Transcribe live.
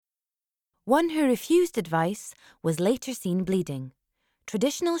One who refused advice was later seen bleeding.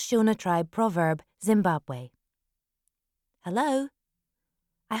 Traditional Shona tribe proverb, Zimbabwe. Hello?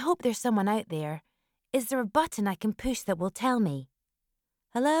 I hope there's someone out there. Is there a button I can push that will tell me?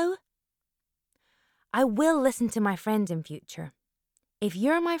 Hello? I will listen to my friend in future. If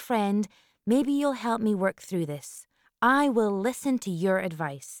you're my friend, maybe you'll help me work through this. I will listen to your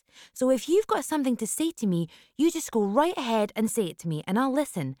advice. So if you've got something to say to me, you just go right ahead and say it to me and I'll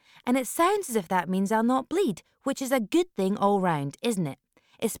listen. And it sounds as if that means I'll not bleed, which is a good thing all round, isn't it?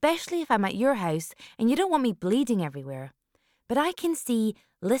 Especially if I'm at your house and you don't want me bleeding everywhere. But I can see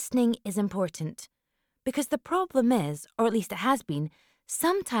listening is important. Because the problem is, or at least it has been,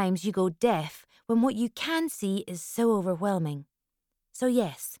 sometimes you go deaf when what you can see is so overwhelming. So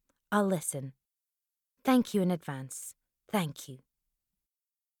yes, I'll listen. Thank you in advance. Thank you.